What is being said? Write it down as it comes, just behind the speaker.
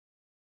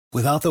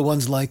Without the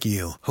ones like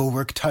you, who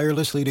work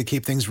tirelessly to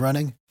keep things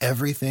running,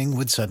 everything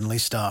would suddenly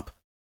stop.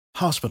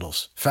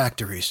 Hospitals,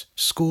 factories,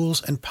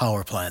 schools, and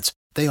power plants,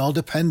 they all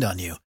depend on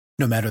you.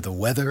 No matter the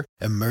weather,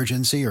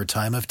 emergency, or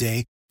time of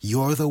day,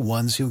 you're the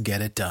ones who get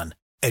it done.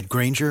 At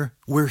Grainger,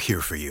 we're here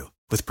for you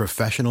with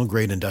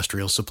professional-grade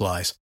industrial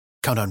supplies.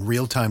 Count on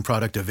real-time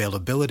product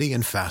availability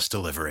and fast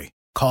delivery.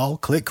 Call,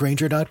 click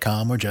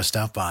Grainger.com, or just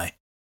stop by.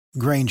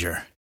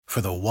 Grainger, for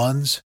the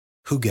ones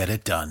who get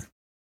it done.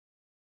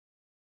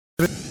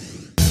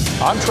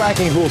 I'm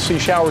tracking who will see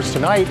showers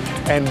tonight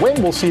and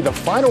when we'll see the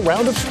final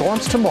round of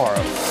storms tomorrow.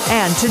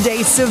 And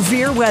today's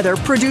severe weather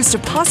produced a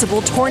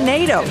possible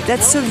tornado that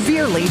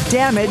severely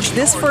damaged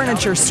this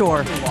furniture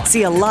store.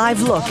 See a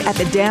live look at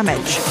the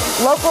damage.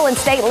 Local and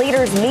state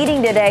leaders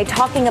meeting today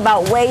talking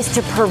about ways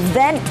to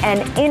prevent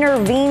and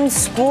intervene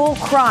school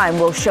crime.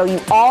 We'll show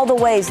you all the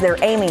ways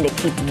they're aiming to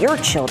keep your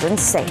children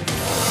safe.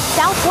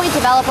 South Point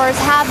developers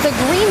have the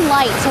green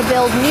light to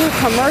build new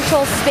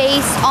commercial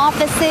space,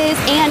 offices,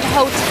 and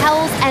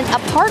hotels and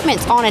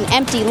apartments on an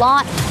empty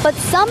lot, but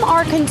some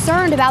are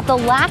concerned about the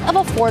lack of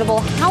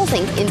affordable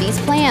housing in these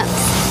plans.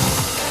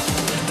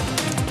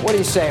 What do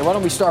you say? Why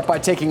don't we start by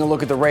taking a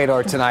look at the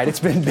radar tonight?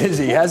 It's been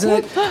busy,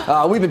 hasn't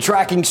it? We've been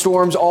tracking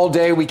storms all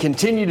day. We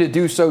continue to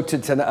do so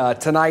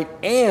tonight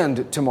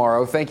and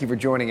tomorrow. Thank you for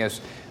joining us.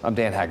 I'm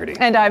Dan Haggerty.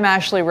 And I'm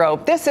Ashley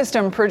Rope. This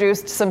system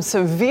produced some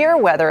severe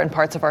weather in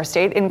parts of our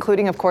state,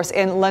 including, of course,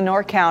 in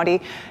Lenoir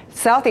County,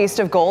 southeast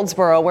of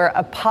Goldsboro, where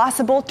a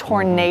possible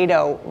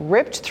tornado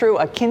ripped through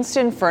a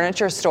Kinston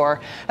furniture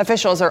store.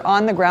 Officials are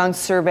on the ground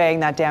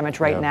surveying that damage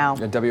right now.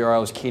 And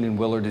WRAL's Keenan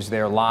Willard is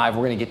there live.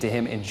 We're going to get to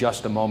him in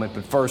just a moment.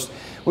 But first,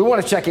 we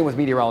want to check in with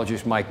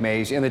meteorologist Mike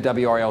Mays in the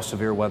WRAL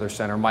Severe Weather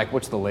Center. Mike,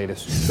 what's the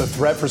latest? The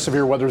threat for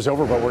severe weather is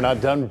over, but we're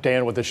not done,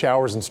 Dan, with the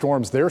showers and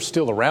storms. They're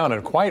still around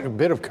and quite a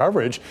bit of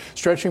coverage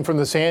stretching from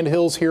the Sand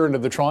Hills here into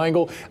the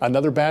Triangle.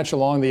 Another batch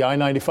along the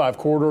I-95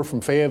 corridor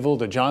from Fayetteville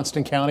to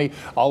Johnston County,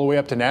 all the way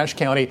up to Nash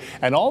County.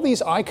 And all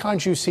these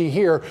icons you see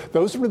here,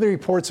 those were the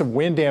reports of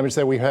wind damage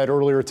that we had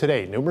earlier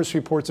today. Numerous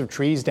reports of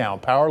trees down,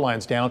 power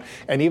lines down,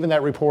 and even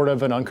that report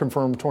of an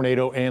unconfirmed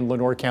tornado in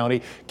Lenoir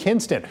County,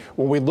 Kinston.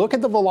 When we look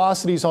at the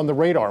velocities on the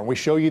radar, and we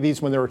show you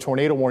these when there are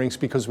tornado warnings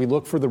because we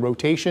look for the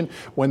rotation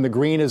when the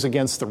green is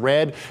against the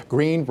red.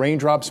 Green,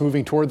 raindrops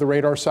moving toward the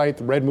radar site,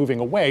 the red moving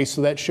away,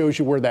 so that shows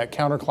you where that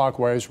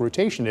counterclockwise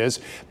rotation is.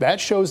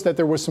 That shows that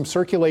there was some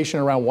circulation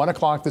around 1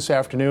 o'clock this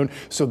afternoon,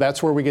 so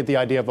that's where we get the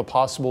idea of a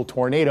possible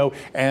tornado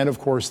and, of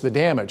course, the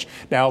damage.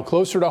 Now,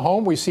 closer to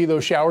home, we see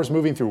those showers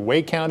moving through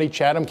Wake County,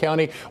 Chatham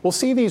County. We'll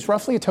see these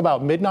roughly to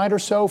about midnight or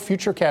so.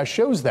 Futurecast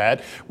shows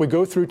that. We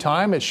go through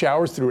time, it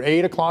showers through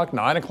 8 o'clock,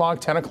 9 o'clock,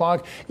 10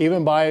 o'clock,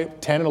 even by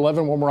 10 and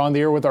 11 when we're on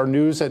the air with our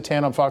news at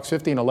 10 on Fox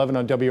 50 and 11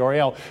 on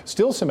WRAL.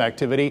 Still some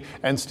activity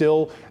and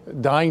still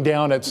dying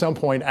down at some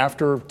point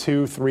after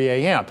 2, 3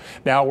 a.m.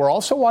 Now, we're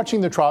also watching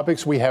the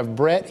tropics. We have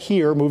Brett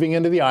here moving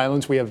into the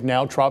islands. We have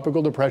now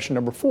Tropical Depression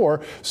number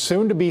 4,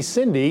 soon to be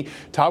Cindy.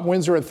 Top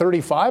winds are at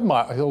 35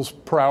 miles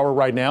per hour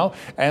right now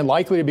and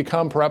likely to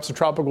become perhaps a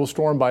tropical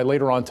storm by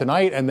later on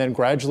tonight and then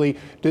gradually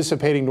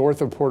dissipating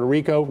north of Puerto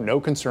Rico.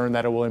 No concern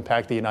that it will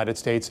impact the United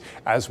States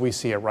as we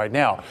see it right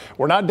now.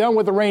 We're not done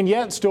with the rain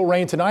yet. Still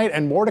rain tonight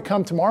and more to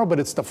come tomorrow, but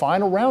it's the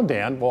final round,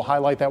 Dan. We'll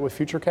highlight that with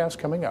Futurecast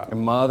coming up.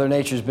 And Mother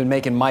Nature's been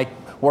making Mike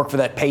work for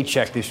that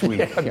paycheck this week.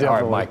 Yeah,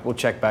 all right, Mike, we'll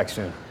check back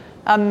soon.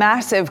 A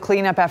massive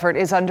cleanup effort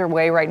is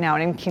underway right now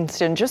in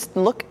Kinston. Just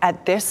look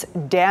at this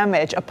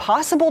damage. A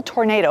possible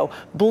tornado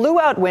blew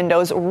out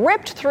windows,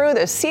 ripped through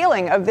the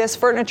ceiling of this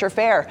furniture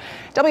fair.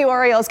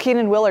 WRAL's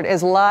Keenan Willard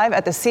is live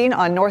at the scene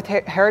on North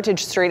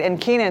Heritage Street. And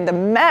Keenan, the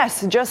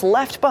mess just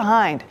left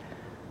behind.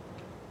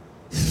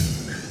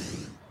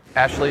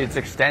 Ashley, it's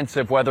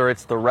extensive, whether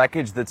it's the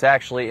wreckage that's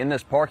actually in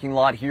this parking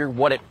lot here,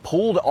 what it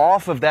pulled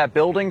off of that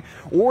building,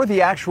 or the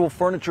actual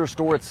furniture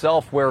store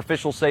itself, where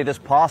officials say this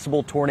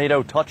possible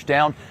tornado touched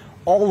down.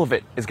 All of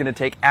it is going to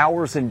take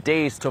hours and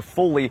days to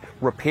fully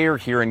repair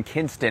here in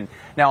Kinston.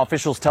 Now,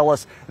 officials tell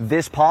us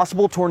this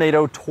possible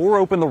tornado tore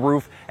open the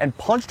roof and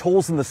punched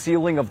holes in the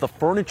ceiling of the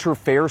furniture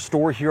fair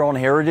store here on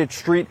Heritage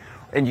Street.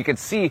 And you can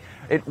see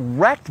it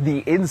wrecked the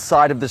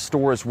inside of the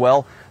store as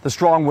well. The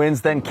strong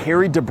winds then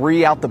carried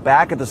debris out the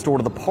back of the store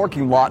to the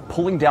parking lot,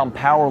 pulling down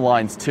power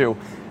lines too.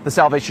 The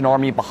Salvation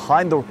Army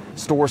behind the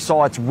store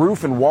saw its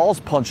roof and walls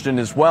punched in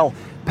as well.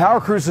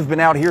 Power crews have been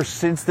out here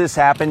since this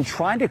happened,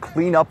 trying to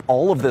clean up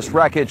all of this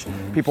wreckage.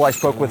 People I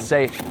spoke with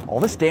say all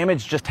this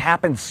damage just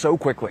happened so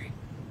quickly.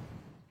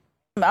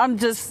 I'm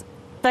just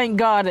thank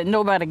God that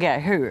nobody got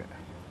hurt.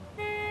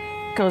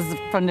 Because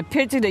from the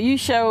picture that you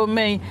showed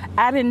me,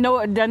 I didn't know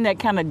it done that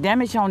kind of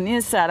damage on the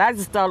inside. I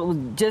just thought it was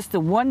just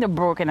the window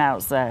broken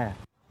outside.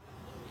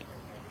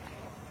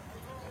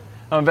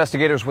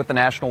 Investigators with the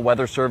National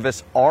Weather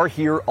Service are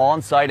here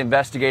on site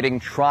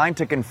investigating, trying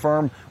to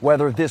confirm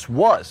whether this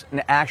was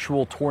an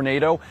actual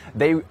tornado.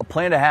 They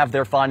plan to have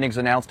their findings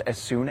announced as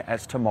soon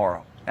as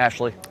tomorrow.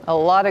 Ashley. A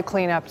lot of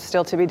cleanup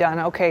still to be done.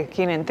 Okay,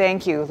 Keenan,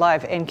 thank you.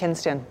 Live in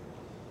Kinston.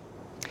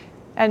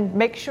 And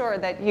make sure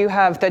that you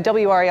have the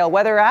WRAL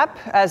weather app.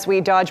 As we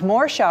dodge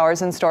more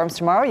showers and storms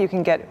tomorrow, you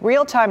can get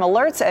real-time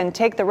alerts and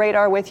take the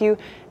radar with you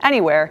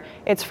anywhere.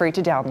 It's free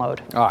to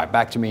download. All right,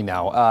 back to me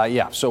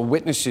now. So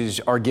witnesses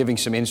are giving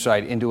some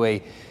insight into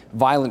a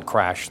violent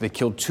crash that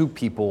killed 2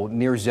 people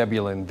near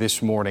Zebulon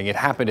this morning. It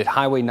happened at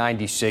Highway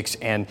 96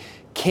 and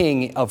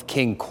King of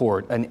King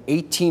Court. An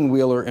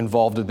 18-wheeler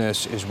involved in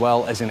this, as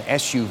well as an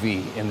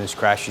SUV in this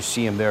crash. You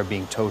see them there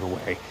being towed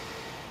away.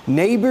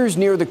 Neighbors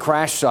near the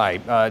crash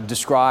site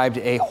described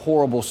a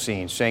horrible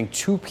scene, saying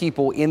 2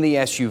 people in the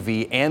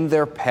SUV and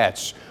their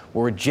pets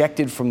were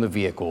ejected from the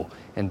vehicle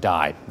and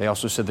died. They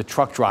also said the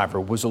truck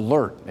driver was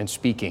alert and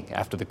speaking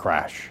after the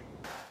crash.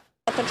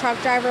 The truck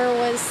driver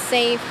was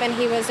safe and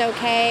he was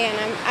okay,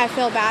 and I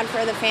feel bad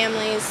for the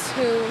families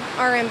who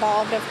are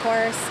involved, of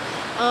course,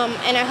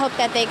 and I hope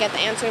that they get the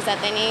answers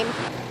that they need.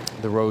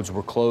 The roads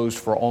were closed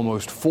for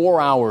almost 4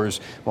 hours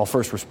while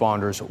first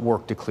responders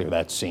worked to clear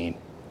that scene.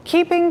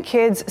 Keeping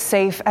kids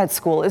safe at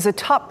school is a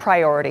top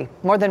priority.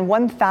 More than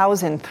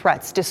 1,000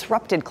 threats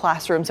disrupted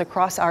classrooms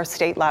across our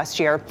state last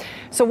year.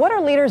 So what are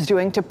leaders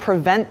doing to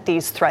prevent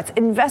these threats,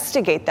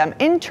 investigate them,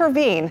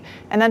 intervene,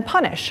 and then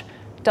punish?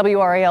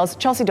 WRAL's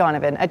Chelsea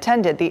Donovan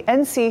attended the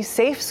NC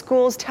Safe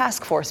Schools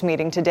Task Force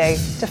meeting today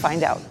to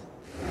find out.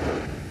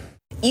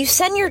 You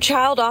send your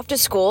child off to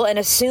school and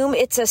assume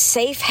it's a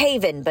safe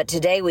haven, but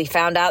today we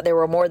found out there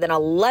were more than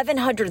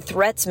 1,100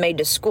 threats made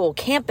to school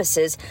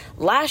campuses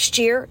last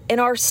year in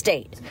our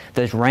state.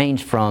 Those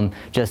range from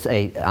just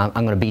a I'm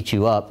going to beat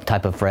you up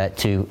type of threat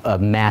to a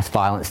mass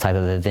violence type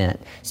of event.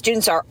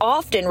 Students are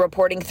often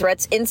reporting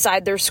threats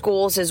inside their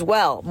schools as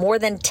well. More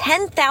than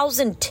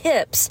 10,000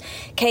 tips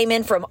came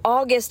in from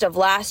August of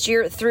last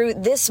year through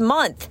this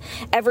month.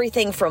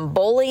 Everything from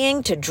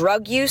bullying to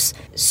drug use,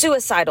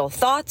 suicidal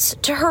thoughts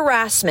to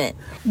harassment.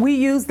 We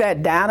use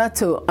that data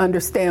to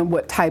understand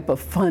what type of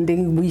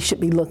funding we should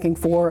be looking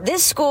for.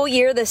 This school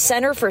year, the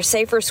Center for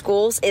Safer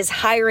Schools is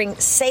hiring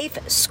safe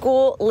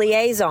school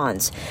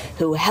liaisons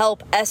who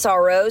help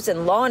SROs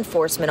and law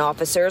enforcement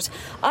officers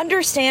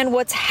understand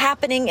what's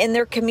happening in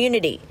their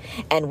community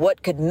and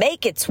what could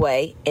make its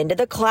way into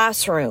the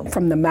classroom.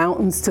 From the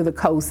mountains to the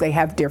coast, they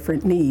have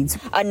different needs.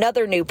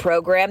 Another new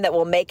program that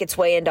will make its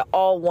way into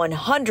all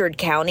 100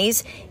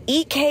 counties,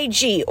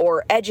 EKG,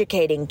 or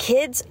Educating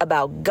Kids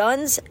About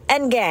Guns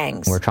and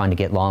Gangs. We're trying to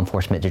get law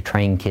enforcement to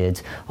train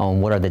kids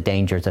on what are the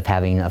dangers of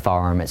having a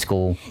firearm at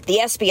school. The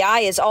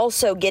SBI is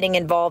also getting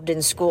involved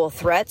in school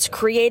threats,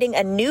 creating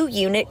a new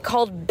unit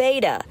called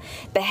BETA,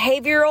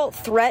 Behavioral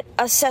Threat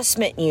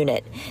Assessment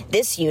Unit.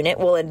 This unit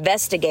will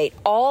investigate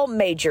all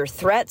major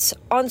threats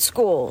on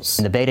schools.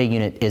 The BETA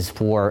unit is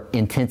for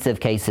intensive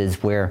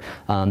cases where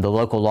the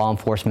local law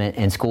enforcement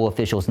and school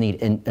officials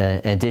need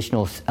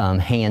additional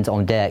hands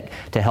on deck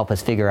to help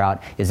us figure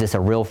out, is this a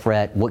real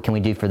threat? What can we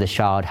do for this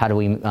child? How do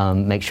we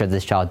make sure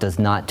this child does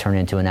not turn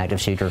into an active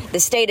shooter? The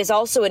state is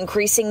also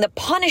increasing the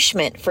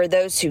punishment for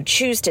those who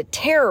choose to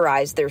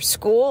terrorize their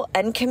school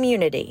and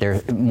community.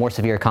 There are more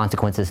severe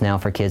consequences now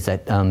for kids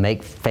that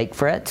make fake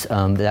threats.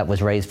 That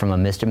was raised from a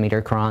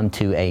misdemeanor crime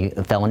to a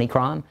felony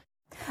crime.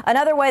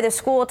 Another way the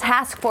school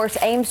task force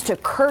aims to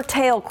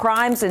curtail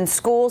crimes in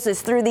schools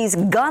is through these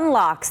gun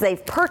locks.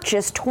 They've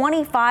purchased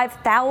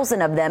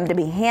 25,000 of them to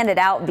be handed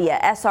out via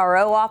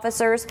SRO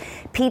officers,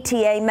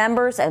 PTA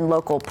members, and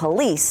local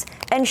police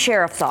and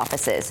sheriff's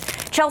offices.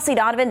 Chelsea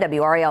Donovan,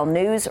 WRAL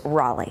News,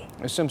 Raleigh.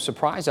 There's some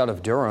surprise out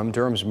of Durham.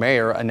 Durham's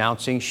mayor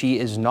announcing she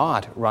is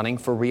not running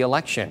for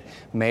re-election.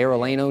 Mayor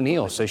Elaine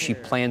O'Neill says she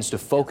plans to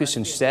focus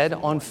instead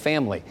on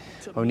family.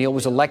 O'Neill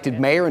was elected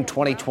mayor in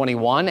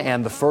 2021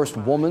 and the first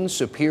woman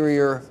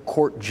Superior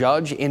Court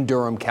judge in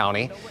Durham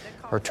County.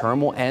 Her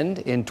term will end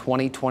in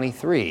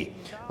 2023.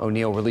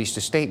 O'Neill released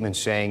a statement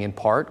saying, in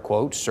part,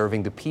 quote,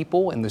 "Serving the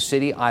people in the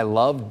city I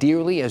love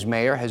dearly as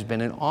mayor has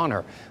been an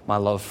honor. My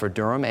love for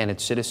Durham and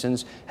its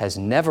citizens has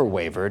never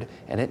wavered,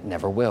 and it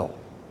never will."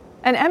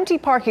 An empty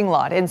parking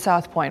lot in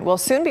South Point will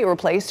soon be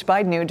replaced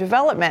by new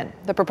development.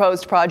 The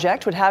proposed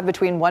project would have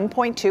between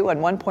 1.2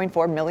 and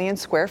 1.4 million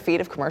square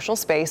feet of commercial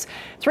space,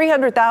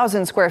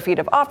 300,000 square feet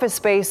of office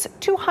space,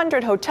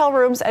 200 hotel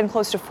rooms, and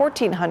close to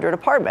 1,400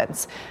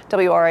 apartments.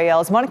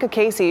 WRAL's Monica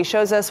Casey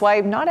shows us why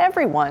not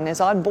everyone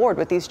is on board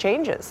with these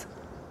changes.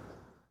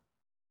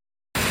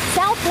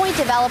 South Point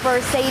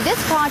developers say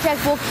this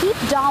project will keep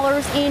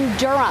dollars in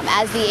Durham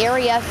as the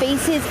area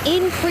faces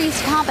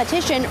increased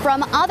competition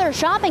from other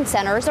shopping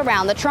centers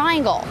around the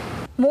Triangle.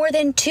 More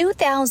than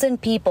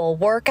 2,000 people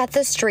work at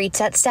the streets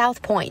at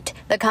South Point.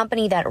 The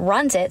company that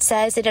runs it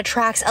says it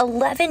attracts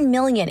 11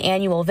 million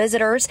annual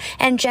visitors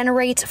and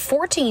generates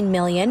 14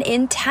 million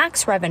in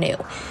tax revenue.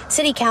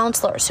 City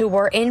councilors who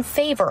were in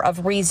favor of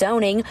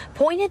rezoning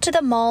pointed to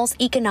the mall's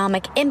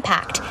economic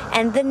impact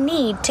and the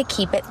need to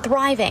keep it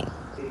thriving.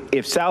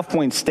 If South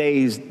Point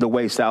stays the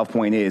way South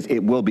Point is, it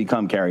will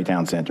become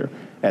Carytown Center.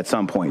 at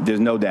some point. There's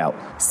no doubt.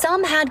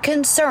 Some had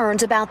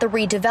concerns about the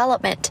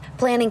redevelopment.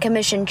 Planning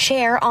Commission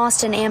Chair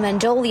Austin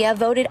Amendolia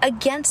voted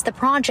against the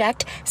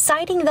project,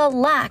 citing the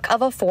lack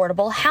of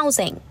affordable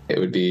housing. It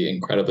would be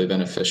incredibly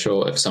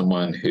beneficial if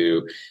someone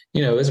who,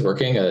 is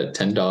working a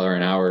 $10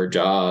 an hour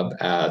job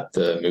at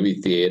the movie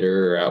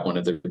theater or at one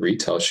of the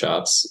retail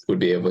shops would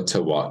be able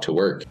to walk to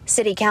work.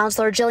 City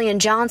Councilor Jillian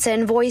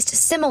Johnson voiced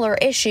similar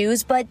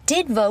issues, but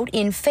did vote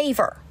in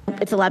favor.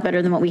 It's a lot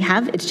better than what we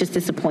have. It's just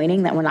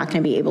disappointing that we're not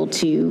going to be able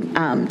to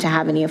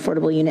have any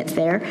affordable units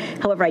there.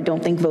 However, I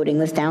don't think voting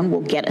this down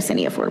will get us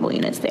any affordable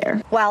units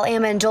there. While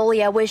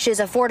Amendolia wishes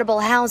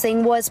affordable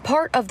housing was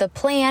part of the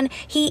plan,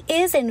 he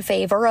is in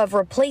favor of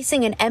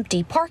replacing an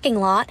empty parking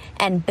lot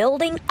and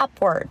building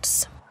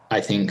upwards.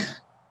 I think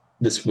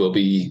this will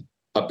be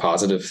a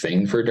positive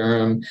thing for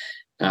Durham.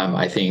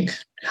 I think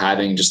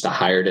having just a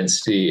higher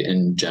density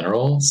in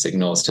general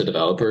signals to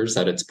developers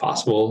that it's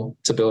possible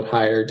to build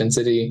higher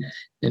density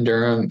in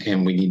Durham,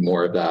 and we need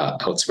more of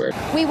that elsewhere.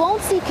 We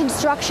won't see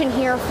construction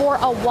here for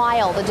a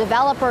while. The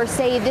developers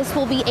say this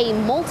will be a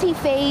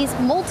multi-phase,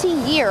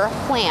 multi-year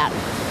plan.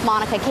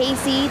 Monica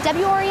Casey,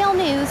 WRAL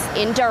News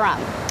in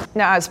Durham.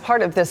 Now, as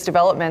part of this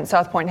development,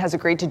 South Point has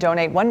agreed to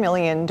donate $1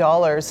 million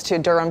to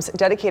Durham's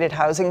dedicated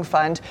housing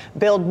fund,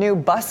 build new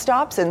bus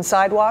stops and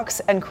sidewalks,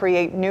 and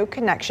create new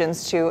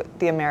connections to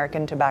the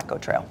American Tobacco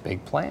Trail.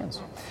 Big plans.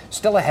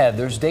 Still ahead,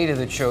 there's data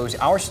that shows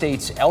our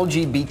state's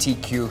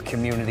LGBTQ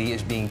community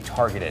is being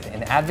targeted,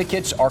 and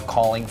advocates are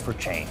calling for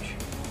change.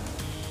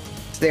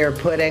 They're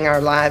putting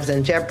our lives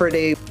in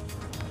jeopardy.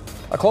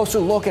 A closer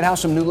look at how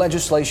some new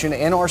legislation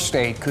in our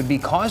state could be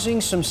causing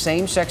some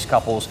same-sex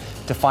couples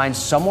to find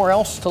somewhere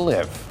else to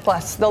live.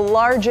 Plus, the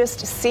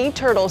largest sea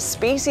turtle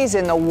species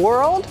in the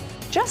world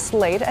just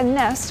laid a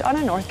nest on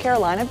a North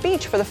Carolina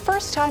beach for the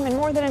first time in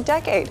more than a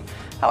decade.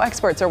 How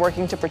experts are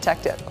working to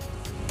protect it.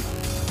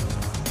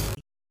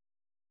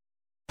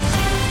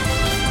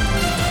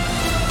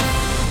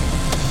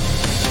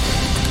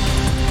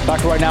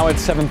 Back right now at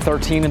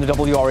 7:13 in the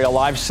WRAL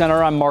Live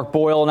Center. I'm Mark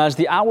Boyle, and as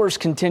the hours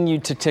continue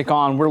to tick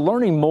on, we're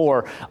learning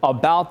more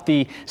about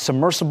the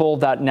submersible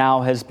that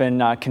now has been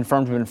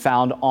confirmed to have been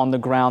found on the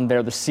ground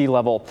there, the sea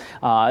level.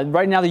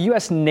 Right now, the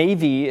U.S.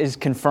 Navy is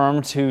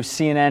confirmed to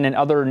CNN and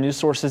other news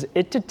sources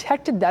it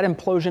detected that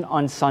implosion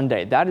on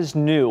Sunday. That is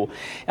new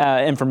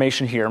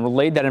information here, and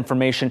relayed that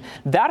information.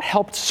 That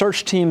helped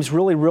search teams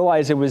really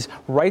realize it was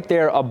right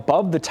there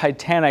above the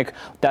Titanic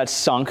that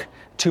sunk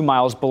 2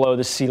 miles below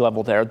the sea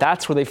level there.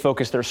 That's where they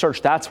focused their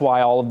search. That's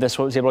why all of this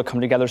was able to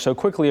come together so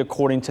quickly,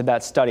 according to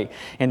that study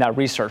and that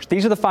research.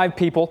 These are the 5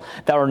 people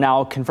that are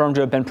now confirmed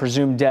to have been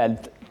presumed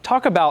dead.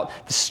 Talk about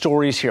the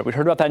stories here. We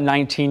heard about that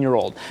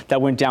 19-year-old that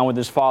went down with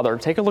his father.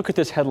 Take a look at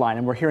this headline,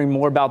 and we're hearing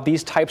more about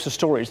these types of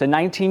stories. The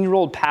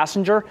 19-year-old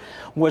passenger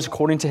was,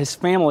 according to his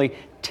family,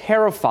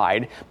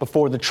 terrified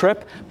before the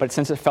trip, but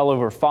since it fell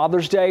over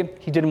Father's Day,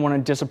 he didn't want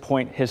to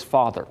disappoint his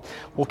father.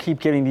 We'll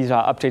keep getting these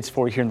updates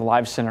for you here in the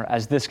Live Center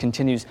as this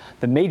continues.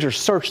 The major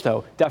search,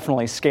 though,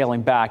 definitely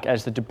scaling back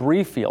as the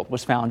debris field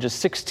was found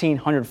just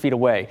 1,600 feet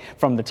away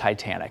from the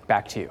Titanic.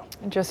 Back to you.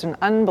 Just an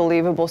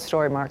unbelievable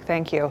story, Mark.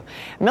 Thank you.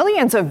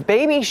 Millions of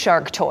baby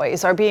shark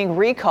toys are being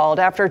recalled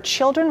after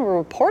children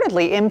were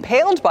reportedly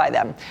impaled by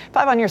them.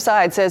 5 on Your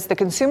Side says the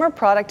Consumer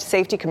Product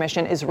Safety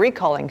Commission is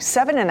recalling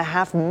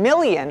 7.5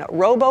 million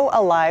Robo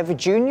Alive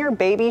Junior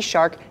Baby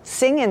Shark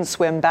Sing and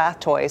Swim bath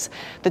toys.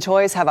 The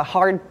toys have a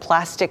hard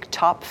plastic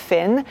top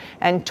fin,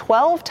 and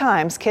 12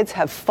 times kids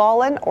have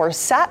fallen or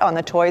sat on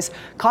the toys,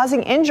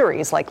 causing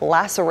injuries like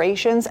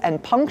lacerations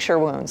and puncture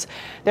wounds.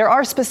 There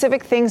are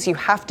specific things you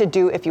have to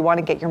do if you want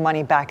to get your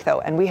money back,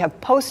 though, and we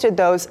have posted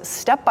those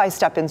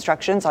step-by-step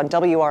instructions on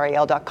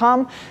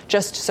WRAL.com.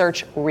 Just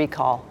search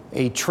recall.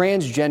 A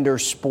transgender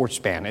sports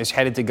ban is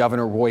headed to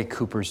Governor Roy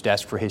Cooper's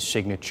desk for his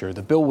signature.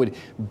 The bill would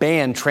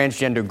ban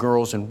transgender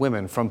girls and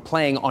women from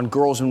playing on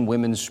girls and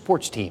women's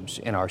sports teams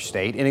in our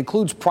state. It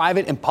includes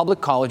private and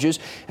public colleges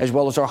as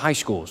well as our high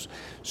schools.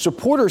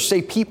 Supporters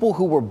say people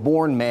who were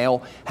born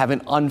male have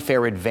an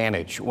unfair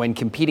advantage when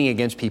competing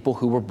against people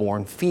who were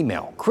born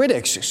female.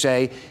 Critics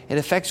say it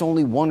affects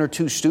only 1 or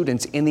 2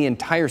 students in the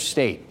entire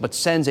state, but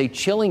sends a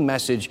chilling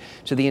message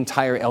to the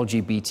entire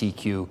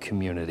LGBTQ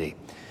community.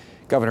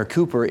 Governor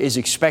Cooper is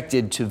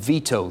expected to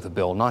veto the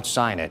bill, not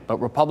sign it, but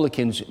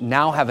Republicans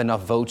now have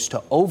enough votes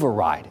to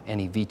override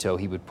any veto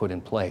he would put in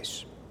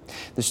place.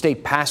 The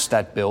state passed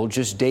that bill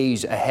just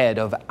days ahead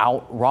of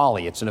Out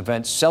Raleigh. It's an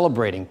event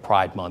celebrating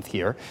Pride Month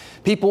here.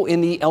 People in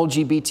the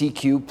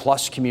LGBTQ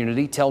plus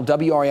community tell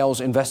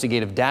WRAL's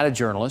investigative data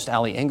journalist,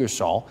 Ali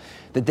Ingersoll,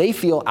 that they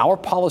feel our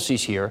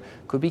policies here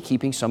could be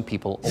keeping some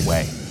people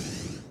away.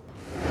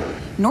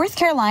 North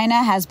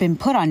Carolina has been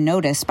put on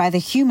notice by the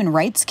Human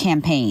Rights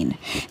Campaign.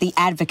 The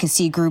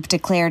advocacy group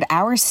declared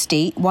our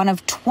state one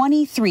of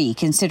 23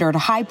 considered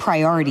high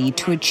priority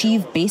to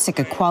achieve basic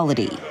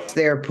equality.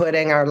 They're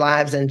putting our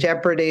lives in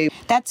jeopardy.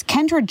 That's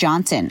Kendra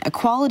Johnson,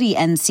 Equality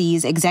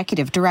NC's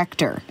executive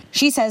director.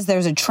 She says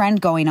there's a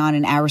trend going on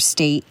in our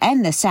state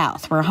and the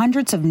South where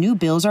hundreds of new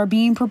bills are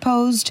being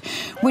proposed,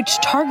 which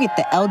target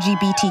the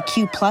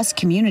LGBTQ plus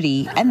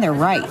community and their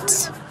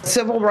rights.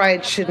 Civil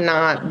rights should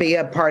not be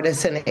a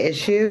partisan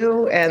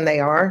issue, and they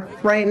are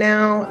right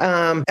now.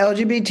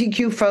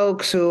 LGBTQ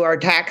folks who are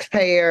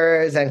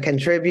taxpayers and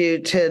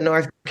contribute to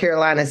North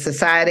Carolina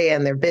society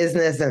and their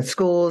business and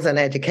schools and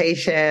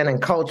education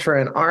and culture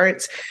and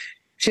arts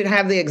should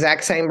have the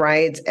exact same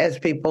rights as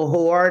people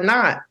who are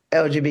not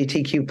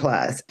LGBTQ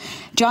plus.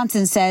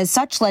 Johnson says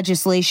such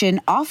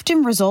legislation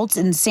often results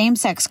in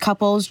same-sex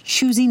couples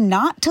choosing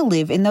not to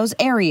live in those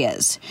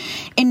areas.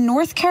 In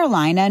North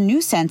Carolina,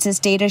 new census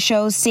data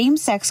shows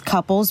same-sex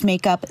couples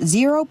make up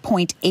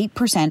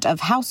 0.8%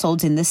 of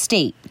households in the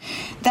state.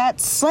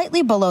 That's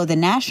slightly below the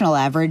national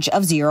average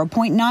of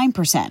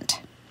 0.9%.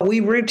 We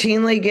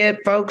routinely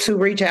get folks who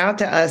reach out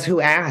to us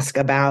who ask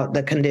about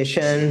the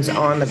conditions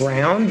on the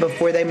ground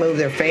before they move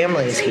their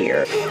families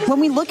here. When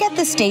we look at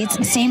the states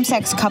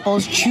same-sex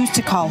couples choose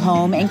to call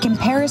home in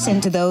comparison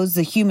to those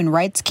the Human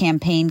Rights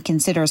Campaign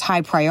considers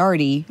high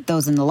priority,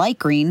 those in the light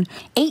green,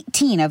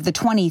 18 of the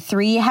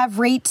 23 have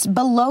rates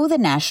below the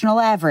national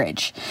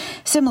average.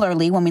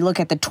 Similarly, when we look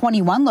at the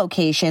 21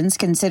 locations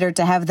considered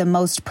to have the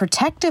most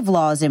protective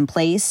laws in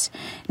place,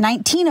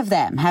 19 of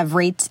them have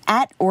rates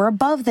at or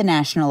above the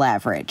national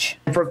average.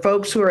 For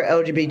folks who are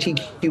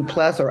LGBTQ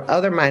plus or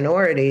other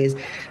minorities,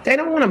 they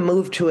don't want to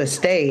move to a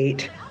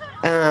state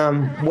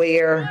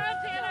where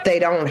they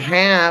don't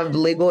have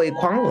legal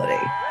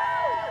equality.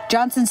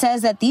 Johnson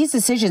says that these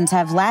decisions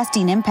have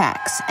lasting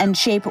impacts and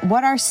shape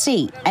what our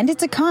state and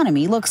its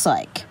economy looks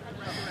like.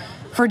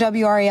 For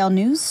WRAL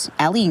News,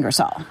 Ali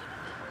Ingersoll.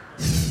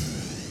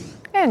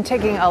 And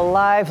taking a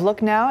live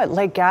look now at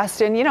Lake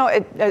Gaston. You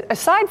know,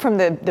 aside from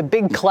the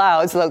big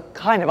clouds, look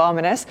kind of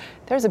ominous,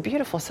 there's a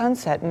beautiful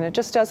sunset, and it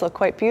just does look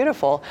quite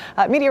beautiful.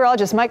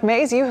 Meteorologist Mike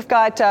Mays, you've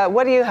got,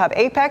 what do you have,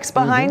 Apex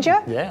behind you?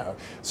 Yeah,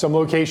 some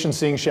locations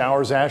seeing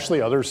showers, Ashley,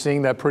 others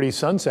seeing that pretty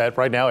sunset.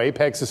 Right now,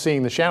 Apex is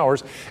seeing the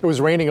showers. It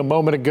was raining a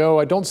moment ago.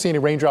 I don't see any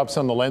raindrops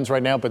on the lens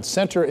right now, but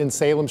center in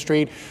Salem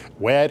Street,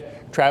 wet.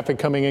 Traffic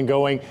coming and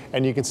going,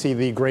 and you can see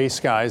the gray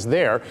skies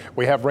there.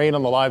 We have rain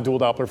on the live dual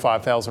Doppler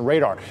 5000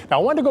 radar.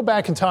 Now, I wanted to go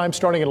back in time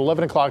starting at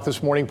 11 o'clock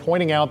this morning,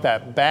 pointing out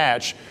that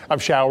batch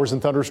of showers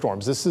and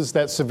thunderstorms. This is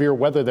that severe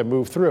weather that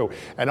moved through.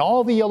 And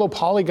all the yellow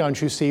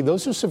polygons you see,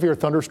 those are severe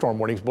thunderstorm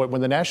warnings. But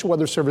when the National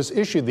Weather Service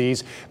issued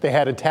these, they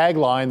had a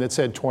tagline that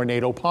said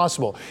tornado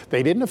possible.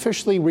 They didn't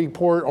officially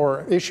report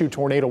or issue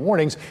tornado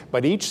warnings,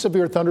 but each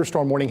severe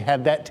thunderstorm warning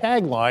had that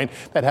tagline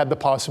that had the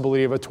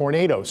possibility of a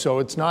tornado. So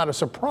it's not a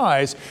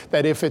surprise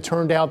that if it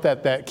turned out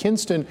that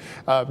Kinston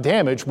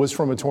damage was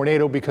from a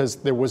tornado, because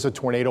there was a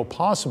tornado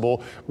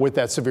possible with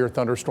that severe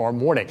thunderstorm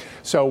warning.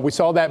 So we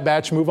saw that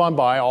batch move on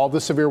by. All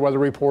the severe weather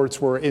reports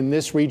were in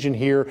this region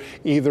here,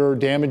 either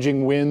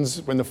damaging winds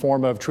in the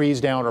form of trees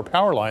down or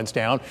power lines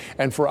down.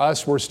 And for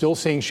us, we're still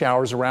seeing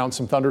showers around,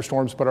 some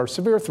thunderstorms, but our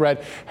severe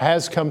threat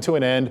has come to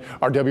an end.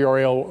 Our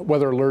WRAL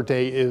weather alert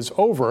day is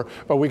over,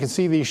 but we can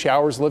see these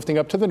showers lifting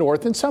up to the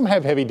north, and some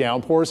have heavy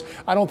downpours.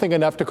 I don't think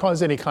enough to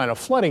cause any kind of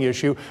flooding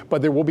issue,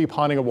 but there will be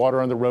ponding of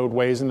water on the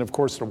roadways, and of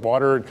course the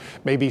water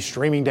may be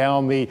streaming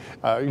down the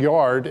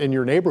yard in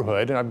your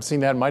neighborhood, and I've seen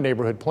that in my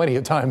neighborhood plenty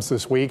of times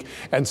this week.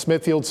 And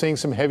Smithfield seeing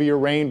some heavier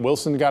rain.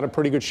 Wilson got a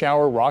pretty good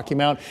shower. Rocky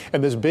Mount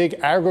and this big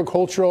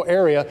agricultural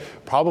area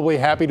probably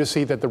happy to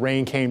see that the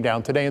rain came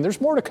down today, and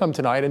there's more to come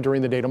tonight and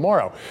during the day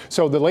tomorrow.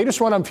 So the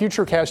latest run on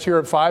Futurecast here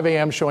at 5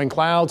 a.m. showing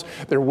clouds.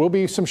 There will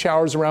be some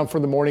showers around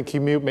for the morning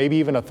commute, maybe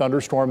even a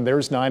thunderstorm.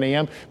 There's 9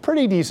 a.m.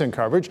 Pretty decent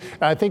coverage.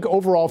 And I think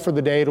overall for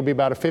the day it'll be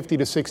about a 50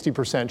 to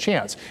 60%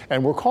 chance.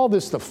 And we'll call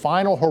this the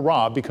final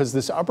hurrah, because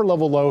this upper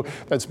level low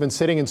that's been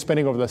sitting and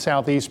spinning over the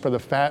southeast for the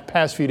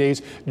past few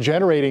days,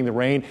 generating the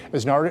rain,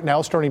 is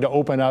now starting to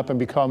open up and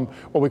become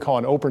what we call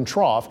an open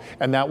trough,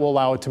 and that will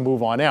allow it to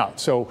move on out.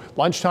 So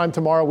lunchtime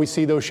tomorrow, we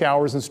see those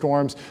showers and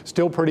storms.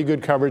 Still pretty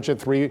good coverage at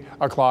 3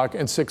 o'clock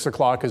and 6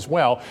 o'clock as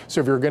well.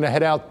 So if you're going to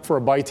head out for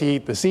a bite to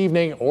eat this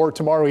evening or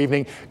tomorrow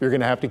evening, you're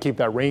going to have to keep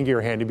that rain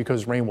gear handy,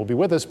 because rain will be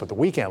with us, but the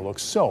weekend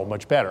looks so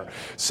much better.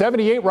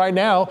 78 right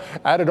now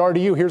out at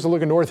RDU. Here's a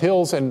look at North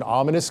Hills, and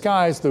ominous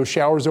skies, those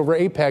showers over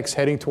Apex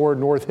heading toward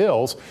North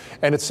Hills.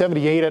 And it's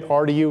 78 at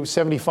RDU,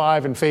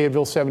 75 in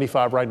Fayetteville,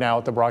 75 right now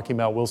at the Rocky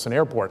Mount Wilson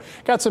Airport.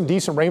 Got some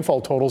decent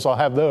rainfall totals. I'll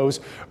have those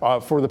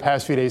for the past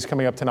past few days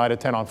coming up tonight at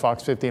 10 on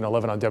Fox 50 and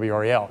 11 on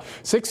WRAL.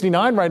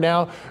 69 right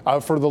now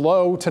for the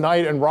low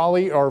tonight in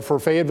Raleigh, or for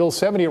Fayetteville,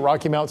 70 at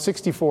Rocky Mount,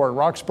 64 in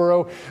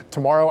Roxborough.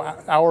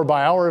 Tomorrow, hour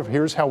by hour,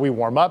 here's how we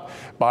warm up.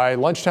 By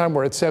lunchtime,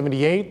 we're at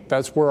 78.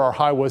 That's where our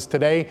high was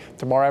today.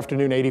 Tomorrow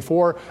afternoon,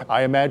 84.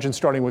 I imagine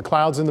starting with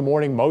clouds in the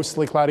morning,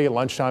 mostly cloudy at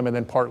lunchtime, and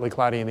then partly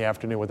cloudy in the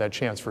afternoon with that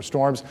chance for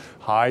storms.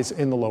 Highs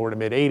in the lower to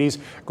mid 80s.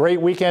 Great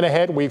weekend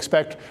ahead. We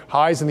expect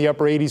highs in the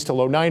upper 80s to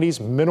low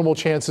 90s. Minimal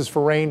chances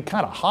for rain.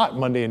 Kind of hot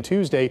Monday and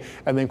Tuesday,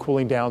 and then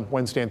cooling down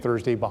Wednesday and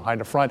Thursday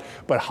behind a front.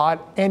 But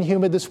hot and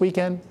humid this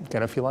weekend.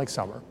 Gonna feel like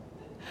summer.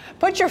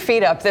 Put your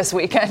feet up this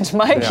weekend,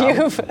 Mike.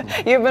 Yeah.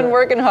 You've been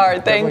working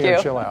hard. Thank you.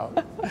 Chill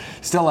out.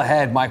 Still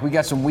ahead, Mike. We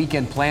got some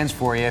weekend plans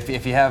for you.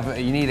 If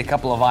you need a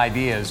couple of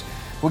ideas,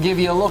 we'll give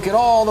you a look at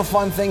all the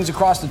fun things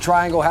across the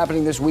Triangle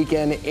happening this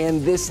weekend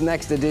in this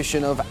next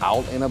edition of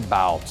Out and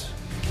About.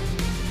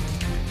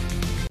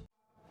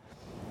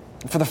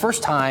 For the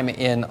first time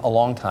in a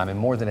long time, in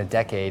more than a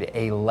decade,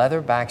 a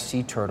leatherback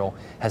sea turtle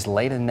has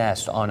laid a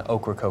nest on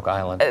Ocracoke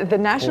Island. The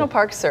National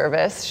Park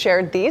Service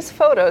shared these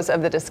photos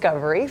of the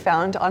discovery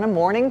found on a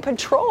morning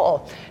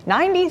patrol.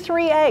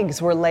 93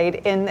 eggs were laid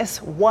in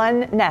this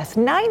one nest.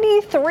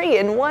 93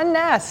 in one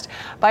nest.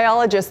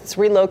 Biologists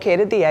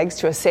relocated the eggs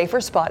to a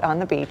safer spot on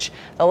the beach.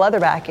 The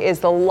leatherback is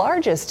the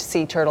largest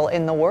sea turtle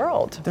in the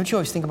world. Don't you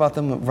always think about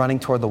them running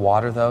toward the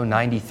water, though?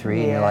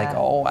 93, and you're like,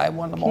 oh, I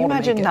want them all to make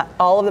it. Can you imagine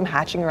all of them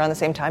hatching around the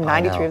same time?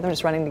 93 of them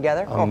just running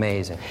together?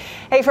 Amazing.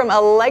 Hey, from a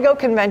Lego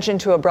convention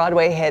to a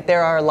Broadway hit,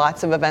 there are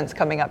lots of events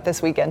coming up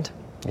this weekend.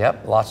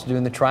 Yep, lots to do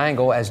in the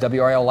Triangle, as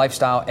WRAL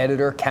lifestyle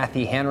editor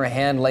Kathy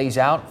Hanrahan lays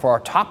out for our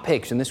top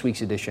picks in this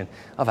week's edition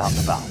of Out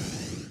and About.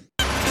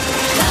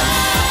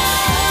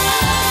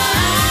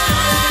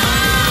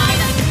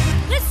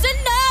 Listen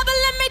up and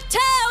let me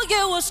tell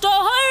you a story.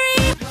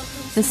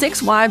 The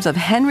Six Wives of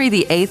Henry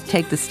VIII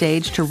take the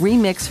stage to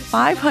remix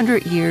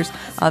 500 years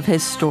of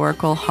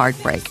historical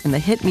heartbreak in the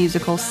hit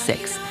musical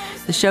Six.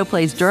 The show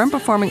plays Durham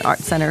Performing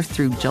Arts Center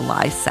through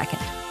July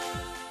 2nd.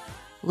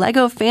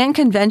 Lego Fan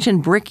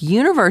Convention Brick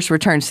Universe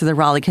returns to the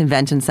Raleigh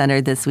Convention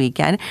Center this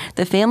weekend.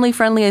 The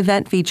family-friendly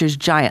event features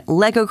giant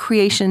Lego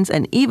creations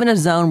and even a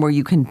zone where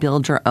you can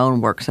build your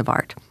own works of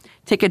art.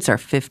 Tickets are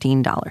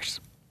 $15.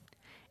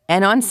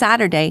 And on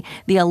Saturday,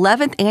 the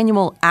 11th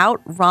annual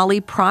Out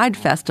Raleigh Pride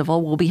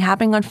Festival will be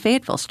happening on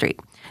Fayetteville Street.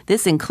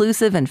 This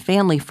inclusive and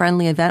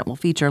family-friendly event will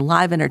feature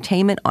live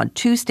entertainment on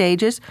 2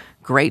 stages,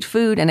 great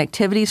food, and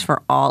activities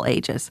for all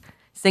ages.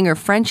 Singer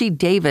Frenchie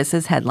Davis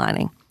is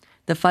headlining.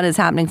 The fun is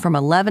happening from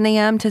 11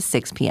 a.m. to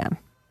 6 p.m.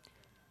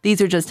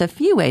 These are just a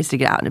few ways to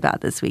get out and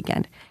about this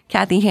weekend.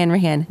 Kathy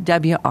Hanrahan,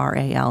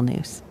 WRAL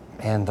News.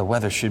 And the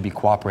weather should be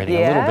cooperating a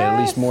little bit, at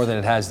least more than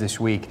it has this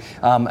week.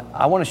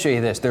 I want to show you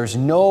this. There's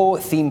no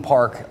theme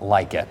park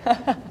like it.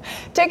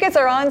 Tickets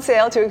are on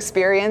sale to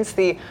experience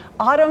the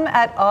Autumn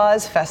at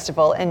Oz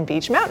Festival in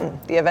Beach Mountain.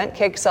 The event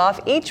kicks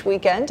off each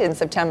weekend in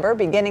September,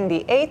 beginning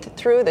the 8th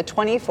through the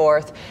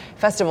 24th.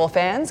 Festival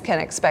fans can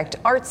expect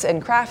arts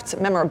and crafts,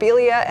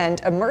 memorabilia,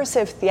 and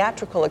immersive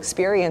theatrical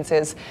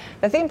experiences.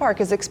 The theme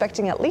park is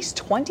expecting at least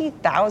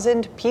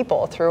 20,000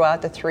 people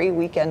throughout the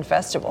 3-weekend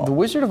festival. The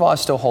Wizard of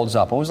Oz still holds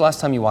up. When was the last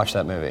time you watched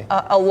that movie?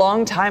 A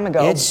long time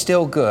ago. It's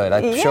still good.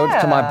 I showed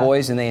it to my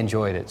boys and they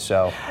enjoyed it.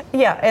 So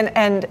yeah,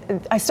 and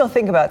I still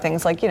think about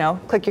things like,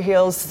 click your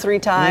heels 3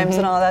 times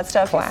and all that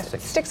stuff. Classic.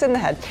 It sticks in the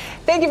head.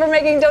 Thank you for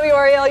making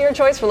WRAL your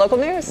choice for local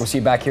news. We'll see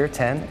you back here at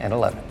 10 and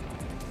 11.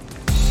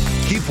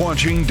 Keep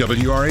watching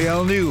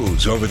WRAL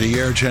News over the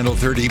air Channel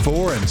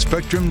 34 and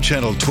Spectrum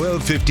Channel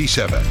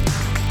 1257.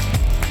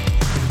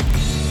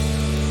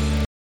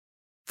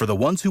 For the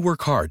ones who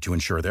work hard to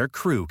ensure their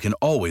crew can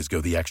always go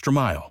the extra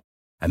mile,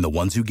 and the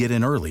ones who get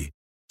in early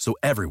so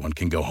everyone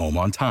can go home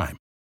on time,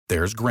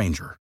 there's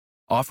Grainger,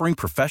 offering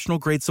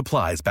professional-grade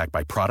supplies backed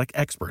by product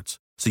experts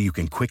so you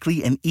can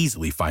quickly and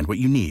easily find what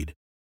you need.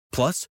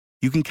 Plus,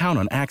 you can count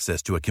on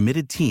access to a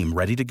committed team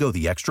ready to go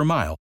the extra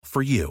mile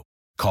for you.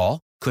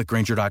 Call, click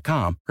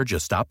Grainger.com, or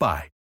just stop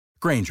by.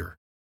 Grainger,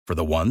 for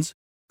the ones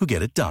who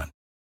get it done.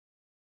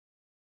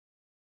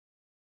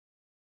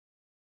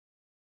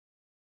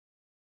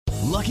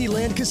 Lucky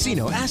Land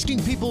Casino,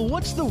 asking people,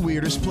 what's the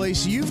weirdest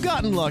place you've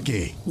gotten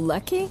lucky?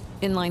 Lucky?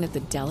 In line at the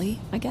deli,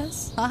 I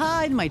guess?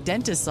 Aha, in my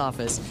dentist's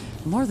office.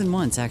 More than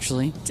once,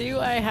 actually. Do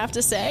I have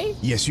to say?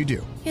 Yes, you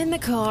do. In the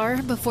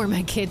car before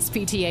my kids'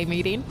 PTA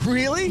meeting.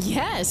 Really?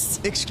 Yes.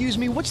 Excuse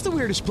me, what's the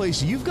weirdest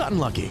place you've gotten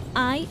lucky?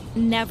 I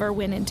never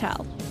win and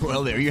tell.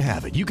 Well, there you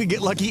have it. You can get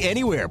lucky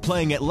anywhere,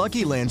 playing at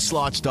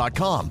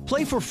LuckyLandSlots.com.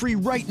 Play for free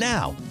right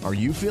now. Are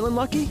you feeling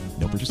lucky?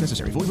 No purchase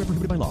necessary. Void where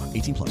prohibited by law.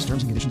 18+.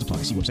 Terms and conditions apply.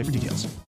 See website for details.